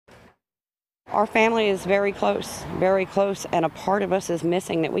Our family is very close, and a part of us is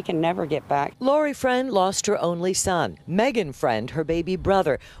missing that we can never get back. Lori Friend lost her only son, Megan Friend, her baby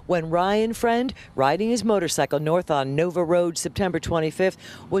brother, when Ryan Friend, riding his motorcycle north on Nova Road September 25th,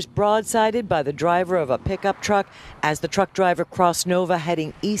 was broadsided by the driver of a pickup truck as the truck driver crossed Nova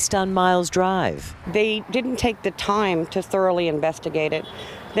heading east on Miles Drive. They didn't take the time to thoroughly investigate it.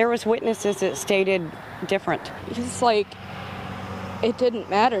 There was witnesses that stated different. It's like it didn't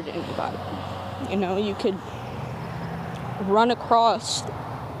matter to anybody. You know, you could run across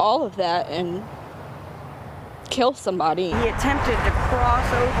all of that and kill somebody. He attempted to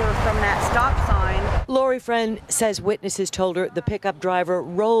cross over from that stop sign. Lori Friend says witnesses told her the pickup driver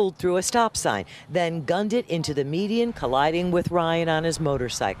rolled through a stop sign, then gunned it into the median, colliding with Ryan on his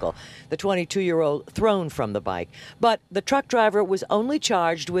motorcycle. The 22-year-old thrown from the bike. But the truck driver was only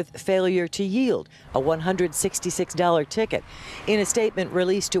charged with failure to yield, a $166 ticket. In a statement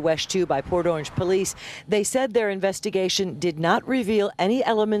released to West 2 by Port Orange police, they said their investigation did not reveal any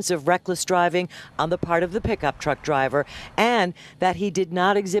elements of reckless driving on the part of the pickup truck driver and that he did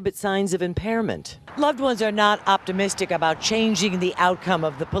not exhibit signs of impairment. Loved ones are not optimistic about changing the outcome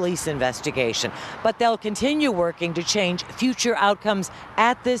of the police investigation, but they'll continue working to change future outcomes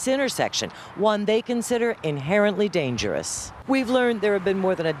at this intersection, one they consider inherently dangerous. We've learned there have been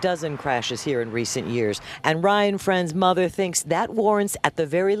more than a dozen crashes here in recent years, and Ryan Friend's mother thinks that warrants, at the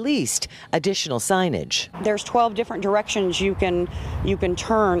very least, additional signage. There's 12 different directions you can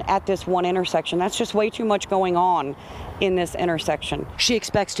turn at this one intersection. That's just way too much going on in this intersection. She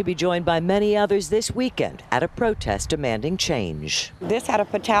expects to be joined by many others this weekend at a protest demanding change. This had a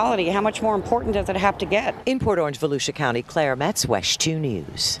fatality. How much more important does it have to get? In Port Orange, Volusia County, Claire Metz, West 2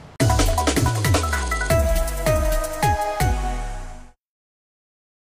 News.